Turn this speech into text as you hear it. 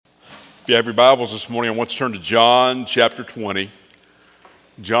If you have your Bibles this morning, I want to turn to John chapter 20.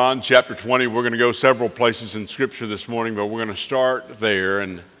 John chapter 20, we're going to go several places in Scripture this morning, but we're going to start there.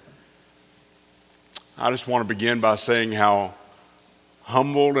 And I just want to begin by saying how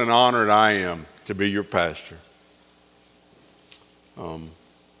humbled and honored I am to be your pastor.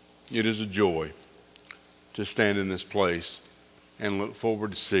 It is a joy to stand in this place and look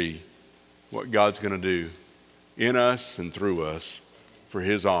forward to see what God's going to do in us and through us for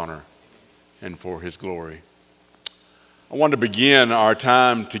His honor and for His glory. I want to begin our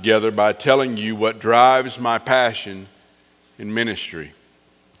time together by telling you what drives my passion in ministry.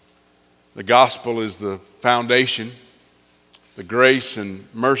 The gospel is the foundation. The grace and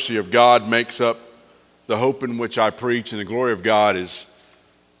mercy of God makes up the hope in which I preach, and the glory of God is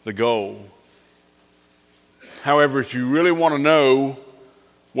the goal. However, if you really want to know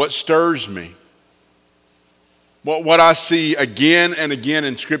what stirs me, what I see again and again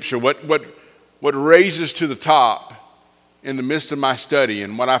in Scripture, what raises to the top in the midst of my study,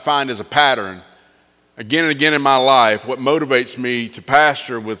 and what I find as a pattern again and again in my life, what motivates me to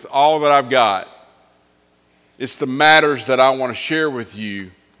pastor with all that I've got, it's the matters that I want to share with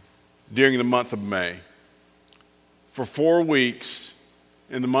you during the month of May. For 4 weeks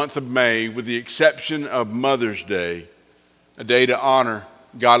in the month of May, with the exception of Mother's Day, a day to honor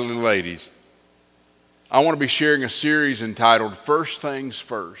godly ladies, I want to be sharing a series entitled First Things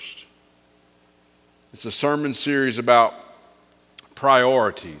First. It's a sermon series about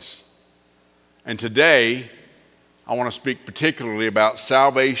priorities. And today, I want to speak particularly about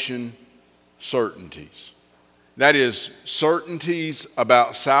salvation certainties. That is, certainties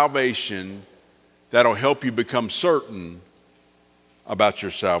about salvation that'll help you become certain about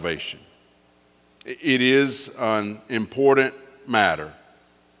your salvation. It is an important matter.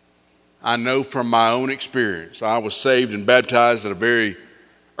 I know from my own experience. I was saved and baptized at a very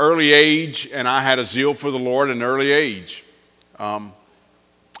early age, and I had a zeal for the Lord at an early age. I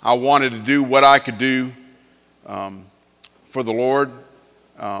wanted to do what I could do for the Lord,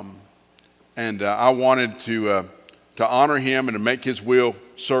 and I wanted to honor Him and to make His will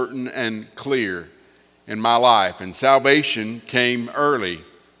certain and clear in my life. And salvation came early.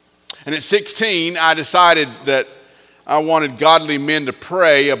 And at 16, I decided that I wanted godly men to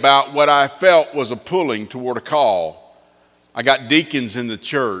pray about what I felt was a pulling toward a call. I got deacons in the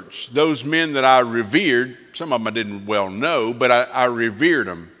church, those men that I revered. Some of them I didn't well know, but I revered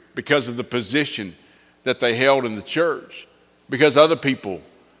them because of the position that they held in the church, because other people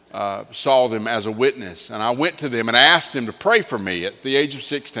saw them as a witness. And I went to them and asked them to pray for me at the age of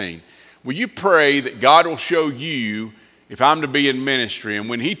 16. Will you pray that God will show you if I'm to be in ministry? And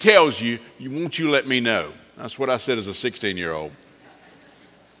when He tells you, won't you let me know? That's what I said as a 16-year-old.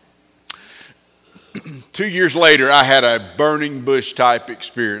 2 years later, I had a burning bush type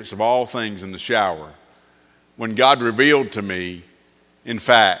experience of all things in the shower, when God revealed to me, in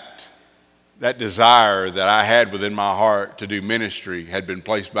fact, that desire that I had within my heart to do ministry had been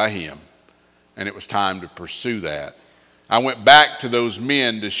placed by Him, and it was time to pursue that. I went back to those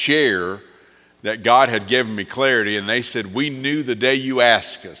men to share that God had given me clarity, and they said, we knew the day you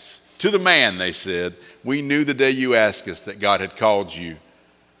asked us. To the man, they said, we knew the day you asked us that God had called you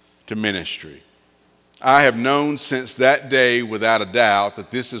to ministry. I have known since that day without a doubt that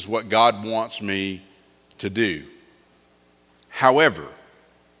this is what God wants me to do. However,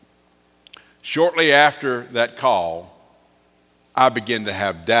 shortly after that call, I began to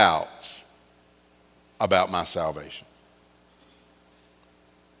have doubts about my salvation.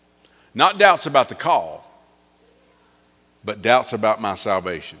 Not doubts about the call, but doubts about my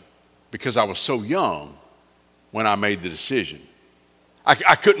salvation, because I was so young when I made the decision.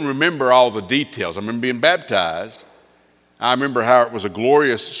 I couldn't remember all the details. I remember being baptized. I remember how it was a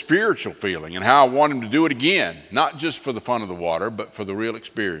glorious spiritual feeling and how I wanted Him to do it again, not just for the fun of the water, but for the real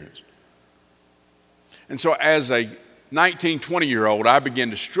experience. And so as a 19, 20-year-old, I began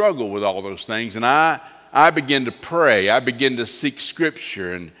to struggle with all those things, and I began to pray. I began to seek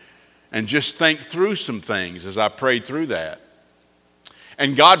Scripture and just think through some things as I prayed through that.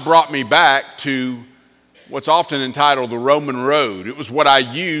 And God brought me back to what's often entitled the Roman road. It was what I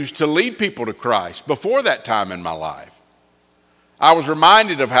used to lead people to Christ before that time in my life. I was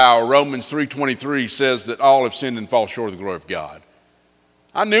reminded of how Romans 3:23 says that all have sinned and fall short of the glory of God.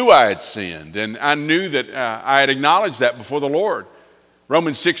 I knew I had sinned, and I knew that I had acknowledged that before the Lord.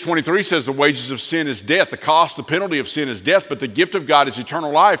 Romans 6:23 says the wages of sin is death. The cost, the penalty of sin is death, but the gift of God is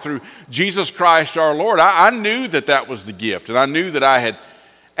eternal life through Jesus Christ our Lord. I knew that was the gift, and I knew that I had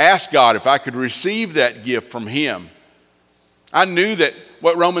asked God if I could receive that gift from Him. I knew that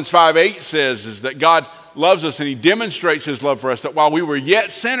what Romans 5:8 says is that God loves us and he demonstrates his love for us, that while we were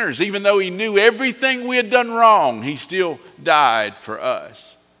yet sinners, even though he knew everything we had done wrong, he still died for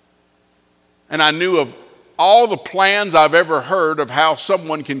us. And I knew of all the plans I've ever heard of how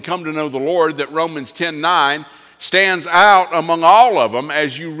someone can come to know the Lord, that Romans 10:9 stands out among all of them,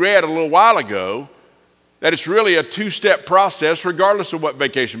 as you read a little while ago, that it's really a two-step process regardless of what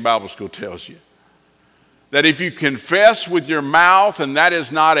Vacation Bible School tells you. That if you confess with your mouth, and that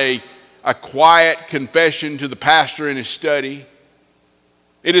is not a quiet confession to the pastor in his study,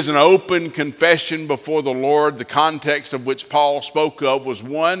 it is an open confession before the Lord. The context of which Paul spoke of was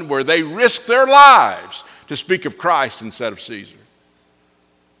one where they risked their lives to speak of Christ instead of Caesar.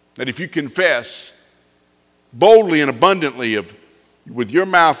 That if you confess boldly and abundantly with your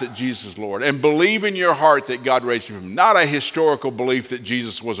mouth that Jesus is Lord, and believe in your heart that God raised him from him, not a historical belief that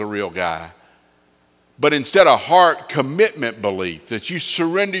Jesus was a real guy, but instead a heart commitment belief that you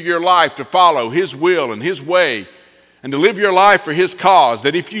surrender your life to follow his will and his way and to live your life for his cause,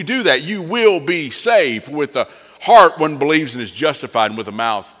 that if you do that, you will be saved. For with the heart one believes and is justified, and with the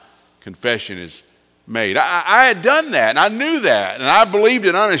mouth confession is made. I had done that, and I knew that, and I believed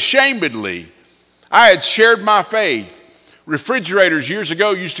it unashamedly. I had shared my faith. Refrigerators years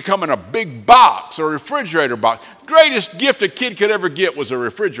ago used to come in a big box, a refrigerator box. Greatest gift a kid could ever get was a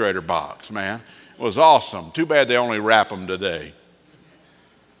refrigerator box, man. It was awesome. Too bad they only wrap them today.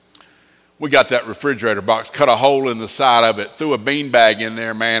 We got that refrigerator box, cut a hole in the side of it, threw a beanbag in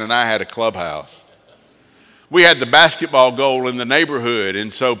there, man, and I had a clubhouse. We had the basketball goal in the neighborhood,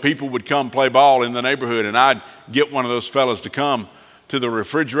 and so people would come play ball in the neighborhood, and I'd get one of those fellas to come to the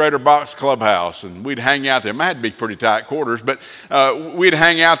refrigerator box clubhouse, and we'd hang out there. It had to be pretty tight quarters, but we'd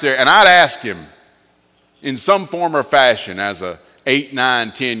hang out there, and I'd ask him in some form or fashion as a 8,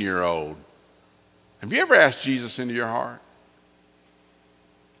 9, 10-year-old, have you ever asked Jesus into your heart?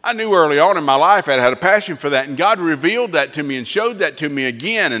 I knew early on in my life I had a passion for that, and God revealed that to me and showed that to me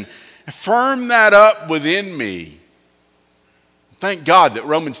again and affirmed that up within me. Thank God that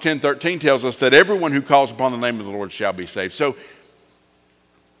Romans 10:13 tells us that everyone who calls upon the name of the Lord shall be saved. So,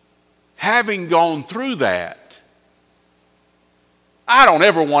 having gone through that, I don't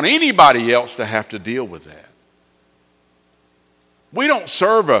ever want anybody else to have to deal with that. We don't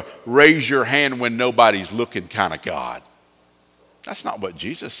serve a raise your hand when nobody's looking kind of God. That's not what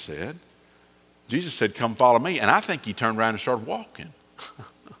Jesus said. Jesus said, come follow me. And I think he turned around and started walking.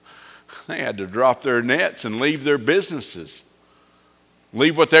 They had to drop their nets and leave their businesses,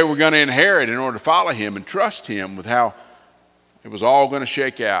 leave what they were going to inherit in order to follow him and trust him with how it was all going to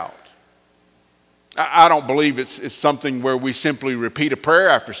shake out. I don't believe it's something where we simply repeat a prayer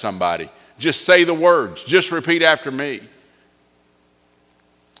after somebody. Just say the words. Just repeat after me.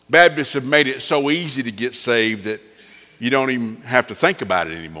 Baptists have made it so easy to get saved that you don't even have to think about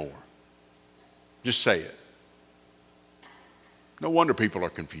it anymore. Just say it. No wonder people are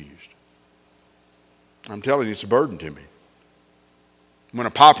confused. I'm telling you, it's a burden to me. When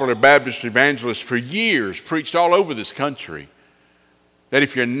a popular Baptist evangelist for years preached all over this country that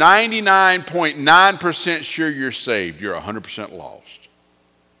if you're 99.9% sure you're saved, you're 100% lost.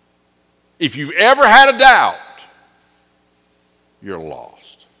 If you've ever had a doubt, you're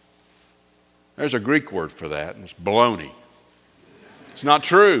lost. There's a Greek word for that, and it's baloney. It's not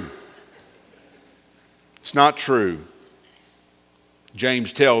true. It's not true.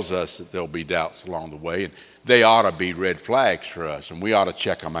 James tells us that there'll be doubts along the way, and they ought to be red flags for us, and we ought to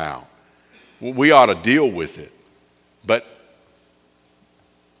check them out. We ought to deal with it. But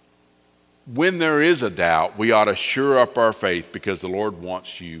when there is a doubt, we ought to shore up our faith, because the Lord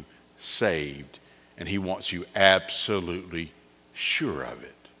wants you saved, and he wants you absolutely sure of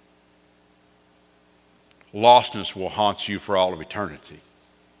it. Lostness will haunt you for all of eternity.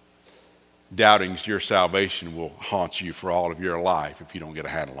 Doubting your salvation will haunt you for all of your life if you don't get a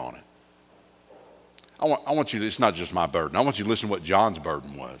handle on it. I want you to, it's not just my burden. I want you to listen to what John's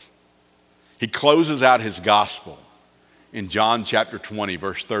burden was. He closes out his gospel in John chapter 20,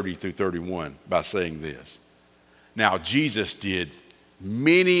 verse 30 through 31 by saying this. Now, Jesus did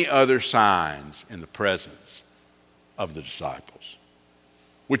many other signs in the presence of the disciples,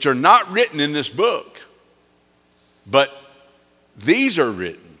 which are not written in this book. But these are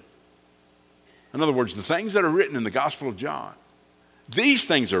written. In other words, the things that are written in the Gospel of John, these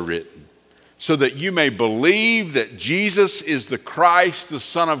things are written so that you may believe that Jesus is the Christ, the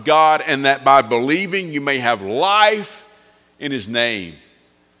Son of God, and that by believing you may have life in his name.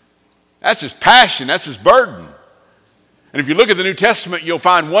 That's his passion. That's his burden. And if you look at the New Testament, you'll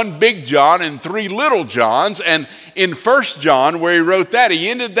find one big John and 3 little Johns. And in 1 John, where he wrote that, he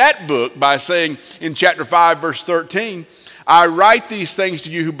ended that book by saying in chapter 5, verse 13, I write these things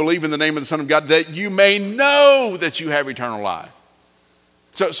to you who believe in the name of the Son of God, that you may know that you have eternal life.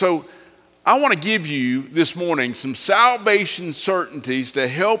 So I want to give you this morning some salvation certainties to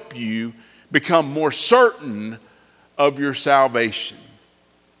help you become more certain of your salvation.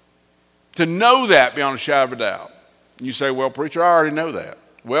 To know that beyond a shadow of a doubt. You say, well, preacher, I already know that.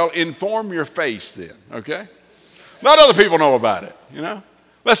 Well, inform your face then, okay? Let other people know about it, you know?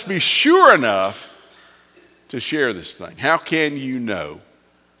 Let's be sure enough to share this thing. How can you know?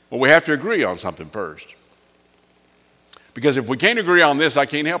 Well, we have to agree on something first. Because if we can't agree on this, I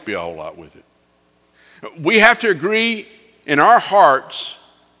can't help you a whole lot with it. We have to agree in our hearts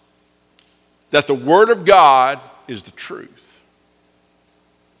that the Word of God is the truth.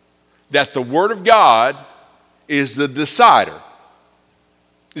 That the Word of God is the decider.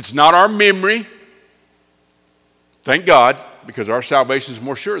 It's not our memory. Thank God, because our salvation is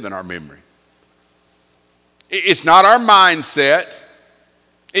more sure than our memory. It's not our mindset.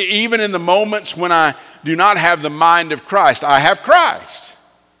 Even in the moments when I do not have the mind of Christ, I have Christ.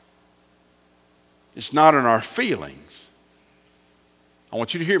 It's not in our feelings. I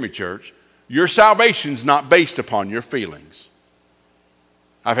want you to hear me, church. Your salvation is not based upon your feelings.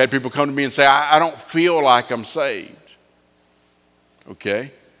 I've had people come to me and say, I don't feel like I'm saved.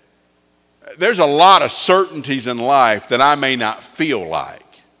 Okay? There's a lot of certainties in life that I may not feel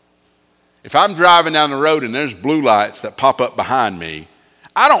like. If I'm driving down the road and there's blue lights that pop up behind me,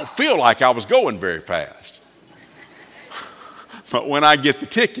 I don't feel like I was going very fast. But when I get the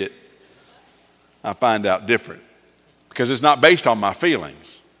ticket, I find out different because it's not based on my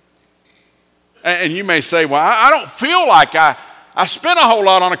feelings. And you may say, well, I don't feel like I spent a whole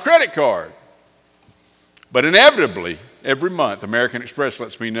lot on a credit card. But inevitably, every month, American Express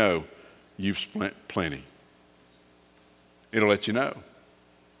lets me know you've spent plenty. It'll let you know.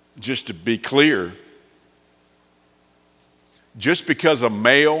 Just to be clear, just because a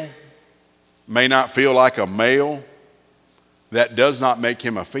male may not feel like a male, that does not make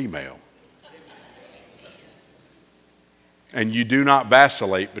him a female. And you do not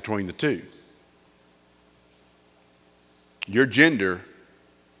vacillate between the two. Your gender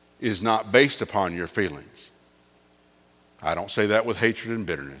is not based upon your feelings. I don't say that with hatred and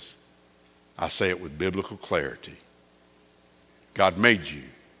bitterness. I say it with biblical clarity. God made you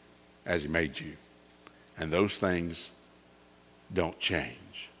as He made you. And those things don't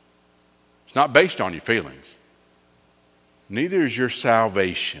change. It's not based on your feelings. Neither is your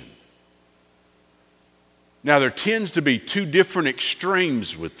salvation. Now, there tends to be two different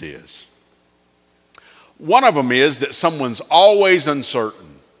extremes with this. One of them is that someone's always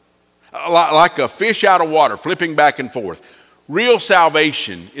uncertain, like a fish out of water, flipping back and forth. Real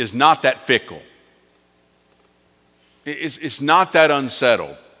salvation is not that fickle. It's not that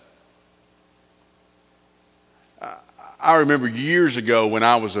unsettled. I remember years ago when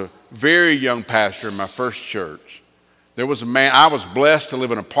I was a very young pastor in my first church, there was a man, I was blessed to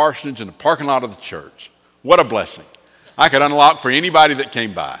live in a parsonage in the parking lot of the church. What a blessing. I could unlock for anybody that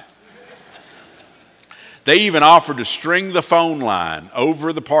came by. They even offered to string the phone line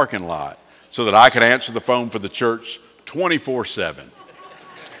over the parking lot so that I could answer the phone for the church 24/7.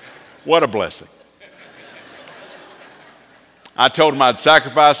 What a blessing. I told them I'd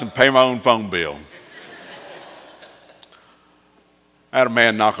sacrifice and pay my own phone bill. I had a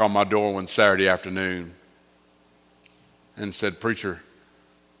man knock on my door one Saturday afternoon and said, "Preacher,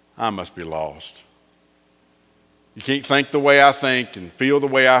 I must be lost. You can't think the way I think and feel the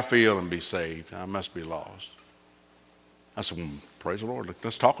way I feel and be saved. I must be lost." I said, well, praise the Lord,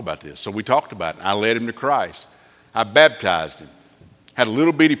 let's talk about this. So we talked about it. I led him to Christ. I baptized him. Had a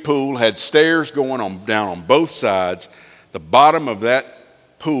little bitty pool, had stairs going on down on both sides. The bottom of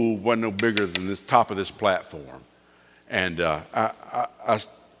that pool wasn't no bigger than the top of this platform. And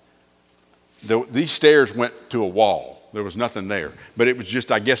these stairs went to a wall. There was nothing there. But it was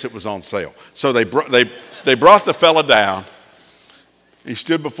just, I guess it was on sale. So they brought the fella down. He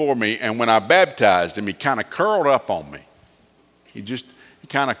stood before me, and when I baptized him, he kind of curled up on me. He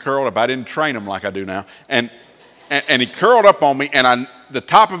kind of curled up. I didn't train him like I do now. And he curled up on me, and the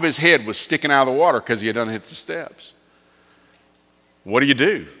top of his head was sticking out of the water because he had done hit the steps. What do you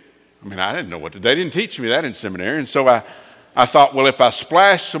do? I mean, I didn't know what to do. They didn't teach me that in seminary. And so I thought, well, if I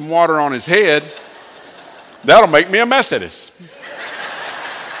splash some water on his head, that'll make me a Methodist.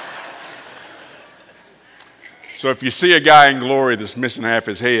 So if you see a guy in glory that's missing half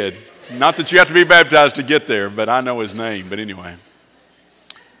his head, not that you have to be baptized to get there, but I know his name. But anyway.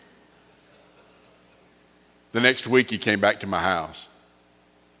 The next week he came back to my house.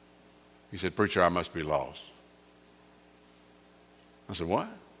 He said, "Preacher, I must be lost." I said, "What?"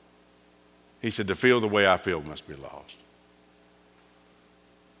 He said, "To feel the way I feel must be lost."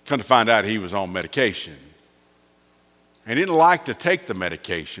 Come to find out he was on medication. And he didn't like to take the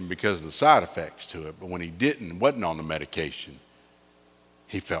medication because of the side effects to it. But when he wasn't on the medication,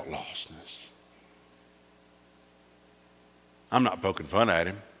 he felt lostness. I'm not poking fun at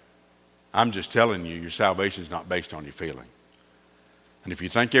him. I'm just telling you, your salvation is not based on your feeling. And if you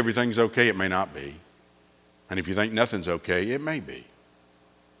think everything's okay, it may not be. And if you think nothing's okay, it may be.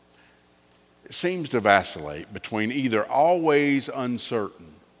 It seems to vacillate between either always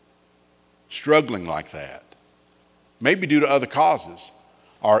uncertain, struggling like that, maybe due to other causes,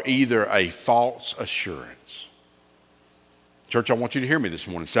 or either a false assurance. Church, I want you to hear me this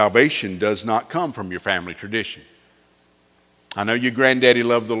morning. Salvation does not come from your family tradition. I know your granddaddy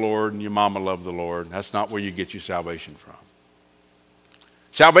loved the Lord and your mama loved the Lord. That's not where you get your salvation from.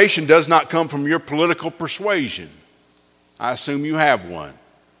 Salvation does not come from your political persuasion. I assume you have one,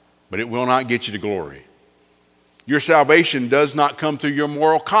 but it will not get you to glory. Your salvation does not come through your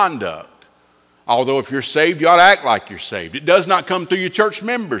moral conduct. Although if you're saved, you ought to act like you're saved. It does not come through your church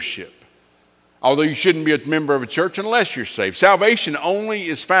membership. Although you shouldn't be a member of a church unless you're saved. Salvation only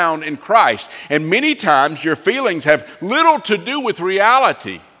is found in Christ. And many times your feelings have little to do with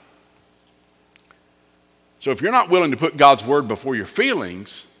reality. So if you're not willing to put God's word before your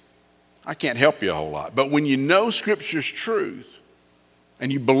feelings, I can't help you a whole lot. But when you know Scripture's truth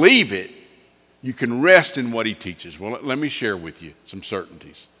and you believe it, you can rest in what he teaches. Well, let me share with you some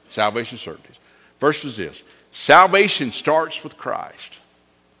certainties, salvation certainties. First is this: salvation starts with Christ.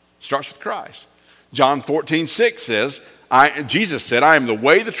 Starts with Christ. John 14:6 says, Jesus said, I am the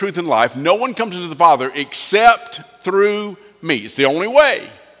way, the truth, and life. No one comes into the Father except through me. It's the only way.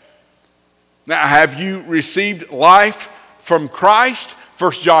 Now, have you received life from Christ?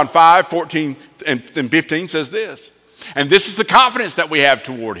 1 John 5:14 and 15 says this. And this is the confidence that we have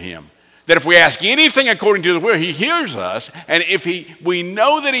toward him, that if we ask anything according to the will, he hears us. And if we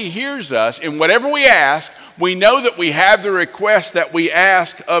know that he hears us, in whatever we ask, we know that we have the request that we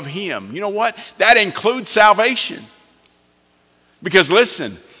ask of him. You know what? That includes salvation. Because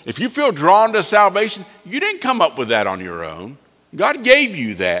listen, if you feel drawn to salvation, you didn't come up with that on your own. God gave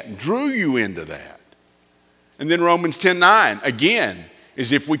you that and drew you into that. And then Romans 10:9, again,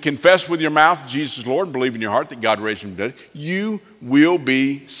 is if we confess with your mouth Jesus is Lord and believe in your heart that God raised him from the dead, you will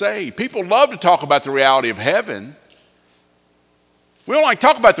be saved. People love to talk about the reality of heaven. We don't like to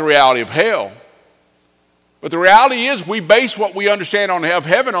talk about the reality of hell. But the reality is we base what we understand of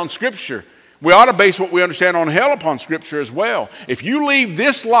heaven on Scripture. We ought to base what we understand on hell upon Scripture as well. If you leave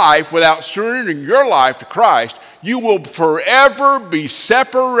this life without surrendering your life to Christ, you will forever be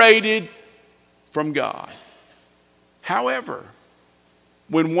separated from God. However,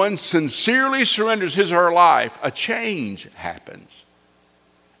 when one sincerely surrenders his or her life, a change happens.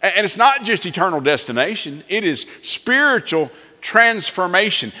 And it's not just eternal destination, it is spiritual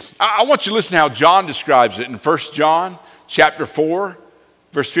transformation. I want you to listen to how John describes it in 1 John chapter 4,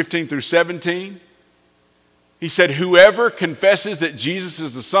 verse 15 through 17. He said, whoever confesses that Jesus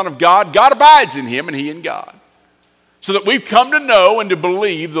is the Son of God, God abides in him and he in God. So that we've come to know and to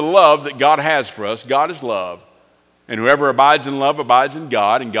believe the love that God has for us. God is love. And whoever abides in love abides in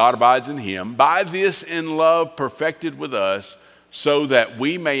God, and God abides in him. By this in love perfected with us, so that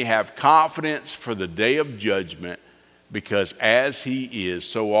we may have confidence for the day of judgment, because as he is,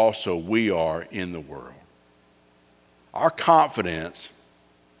 so also we are in the world. Our confidence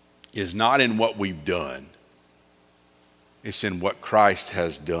is not in what we've done. It's in what Christ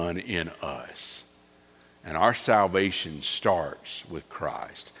has done in us. And our salvation starts with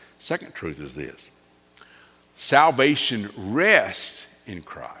Christ. Second truth is this: salvation rests in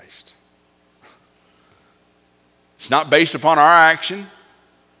Christ. It's not based upon our action.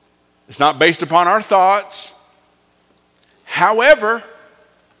 It's not based upon our thoughts. However,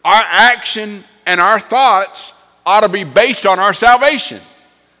 our action and our thoughts ought to be based on our salvation.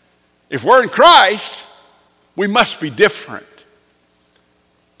 If we're in Christ, we must be different.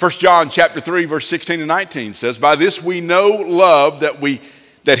 1 John chapter 3, verse 16 and 19 says, by this we know love,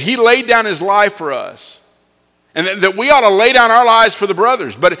 that he laid down his life for us. And that we ought to lay down our lives for the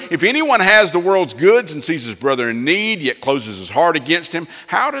brothers. But if anyone has the world's goods and sees his brother in need, yet closes his heart against him,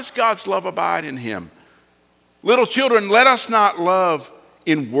 how does God's love abide in him? Little children, let us not love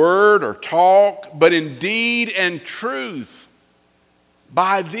in word or talk, but in deed and truth.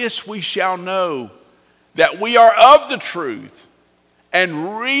 By this we shall know that we are of the truth,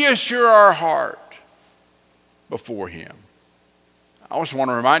 and reassure our heart before him. I just want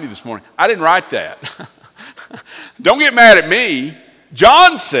to remind you this morning, I didn't write that. Don't get mad at me.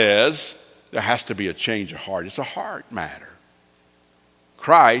 John says there has to be a change of heart. It's a heart matter.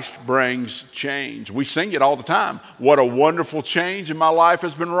 Christ brings change. We sing it all the time. What a wonderful change in my life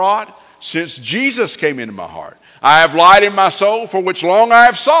has been wrought since Jesus came into my heart. I have light in my soul for which long I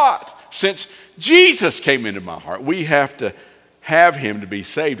have sought. Since Jesus came into my heart, we have to have him to be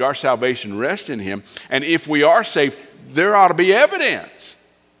saved. Our salvation rests in him. And if we are saved, there ought to be evidence.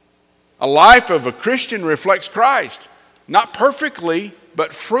 A life of a Christian reflects Christ. Not perfectly,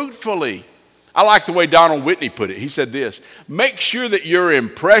 but fruitfully. I like the way Donald Whitney put it. He said this: make sure that your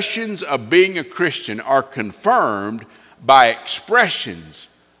impressions of being a Christian are confirmed by expressions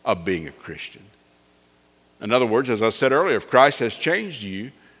of being a Christian. In other words, as I said earlier, if Christ has changed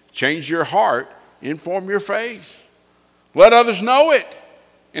you, change your heart, inform your faith. Let others know it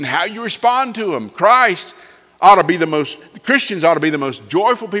in how you respond to him. Christians ought to be the most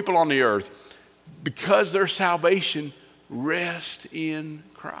joyful people on the earth because their salvation rests in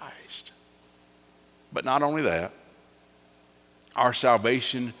Christ. But not only that, our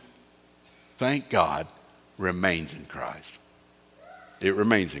salvation, thank God, remains in Christ. It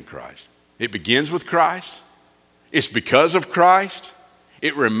remains in Christ. It begins with Christ. It's because of Christ.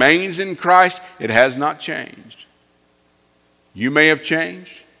 It remains in Christ. It has not changed. You may have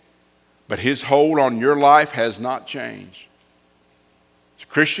changed, but his hold on your life has not changed. As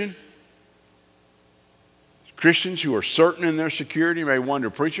Christians who are certain in their security may wonder,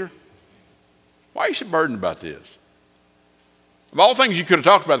 preacher, why are you so burdened about this? Of all things you could have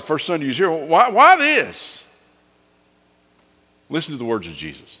talked about the first Sunday you was here, why this? Listen to the words of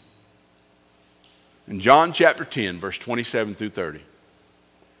Jesus. In John chapter 10, verse 27 through 30,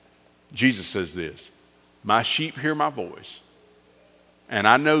 Jesus says this: my sheep hear my voice, and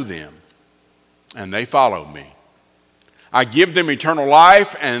I know them, and they follow me. I give them eternal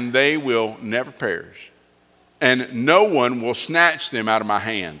life, and they will never perish, and no one will snatch them out of my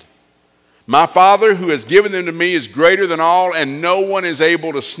hand. My Father who has given them to me is greater than all, and no one is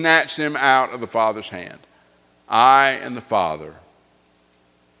able to snatch them out of the Father's hand. I and the Father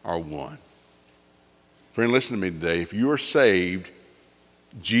are one. Friend, listen to me today. If you are saved,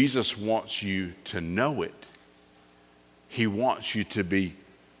 Jesus wants you to know it. He wants you to be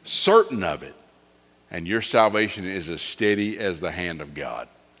certain of it. And your salvation is as steady as the hand of God.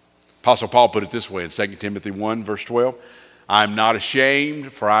 Apostle Paul put it this way in 2 Timothy 1, verse 12. I am not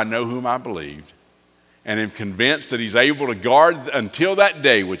ashamed, for I know whom I believed, and am convinced that he's able to guard until that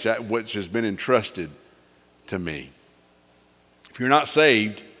day which has been entrusted to me. If you're not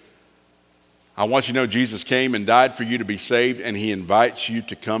saved, I want you to know Jesus came and died for you to be saved, and he invites you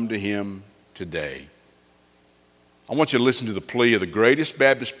to come to him today. I want you to listen to the plea of the greatest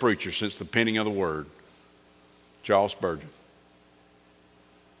Baptist preacher since the penning of the word, Charles Spurgeon.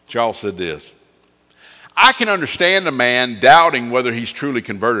 Charles said this: I can understand a man doubting whether he's truly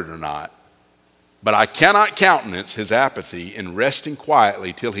converted or not, but I cannot countenance his apathy in resting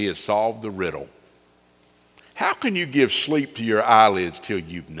quietly till he has solved the riddle. How can you give sleep to your eyelids till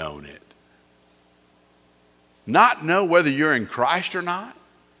you've known it? Not know whether you're in Christ or not?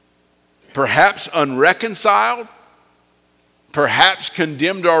 Perhaps unreconciled? Perhaps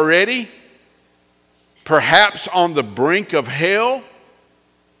condemned already? Perhaps on the brink of hell?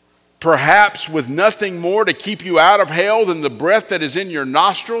 Perhaps with nothing more to keep you out of hell than the breath that is in your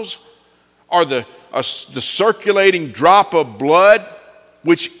nostrils, or the circulating drop of blood,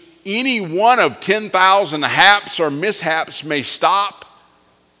 which any one of 10,000 haps or mishaps may stop,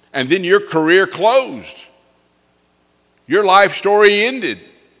 and then your career closed. Your life story ended.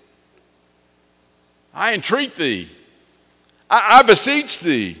 I entreat thee, I beseech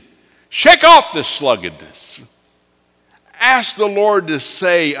thee, shake off this sluggardness. Ask the Lord to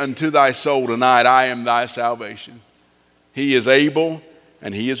say unto thy soul tonight, I am thy salvation. He is able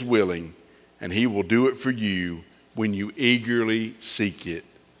and he is willing, and he will do it for you when you eagerly seek it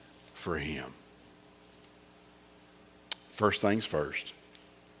for him. First things first.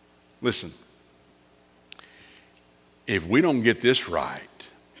 Listen, if we don't get this right,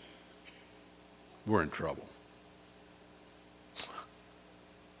 we're in trouble.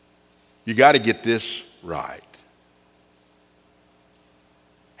 You got to get this right.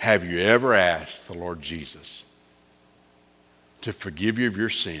 Have you ever asked the Lord Jesus to forgive you of your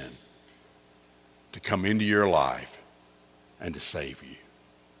sin, to come into your life, and to save you?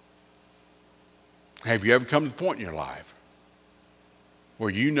 Have you ever come to the point in your life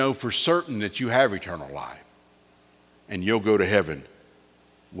where you know for certain that you have eternal life and you'll go to heaven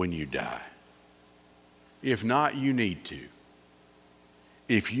when you die? If not, you need to.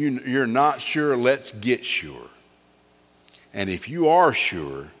 If you're not sure, let's get sure. And if you are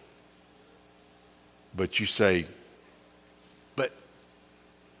sure, but you say, but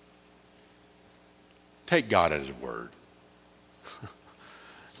take God at his word.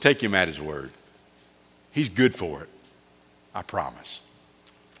 Take him at his word. He's good for it. I promise.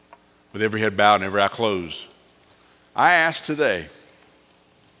 With every head bowed and every eye closed, I ask today,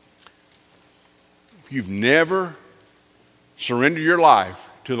 if you've never surrendered your life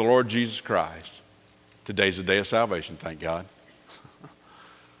to the Lord Jesus Christ, today's the day of salvation, thank God.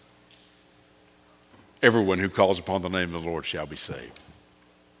 Everyone who calls upon the name of the Lord shall be saved.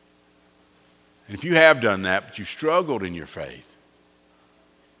 And if you have done that, but you've struggled in your faith,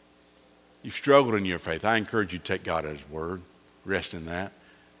 I encourage you to take God at his word, rest in that.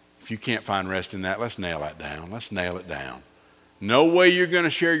 If you can't find rest in that, let's nail that down. Let's nail it down. No way you're going to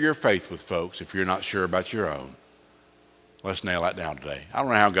share your faith with folks if you're not sure about your own. Let's nail that down today. I don't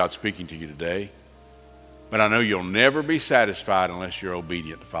know how God's speaking to you today, but I know you'll never be satisfied unless you're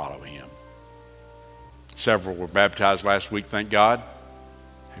obedient to follow him. Several were baptized last week, thank God.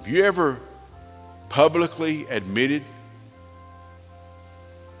 Have you ever publicly admitted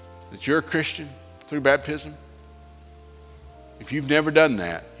that you're a Christian through baptism? If you've never done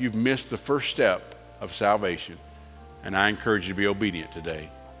that, you've missed the first step of salvation. And I encourage you to be obedient today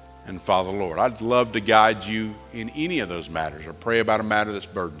and follow the Lord. I'd love to guide you in any of those matters or pray about a matter that's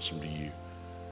burdensome to you.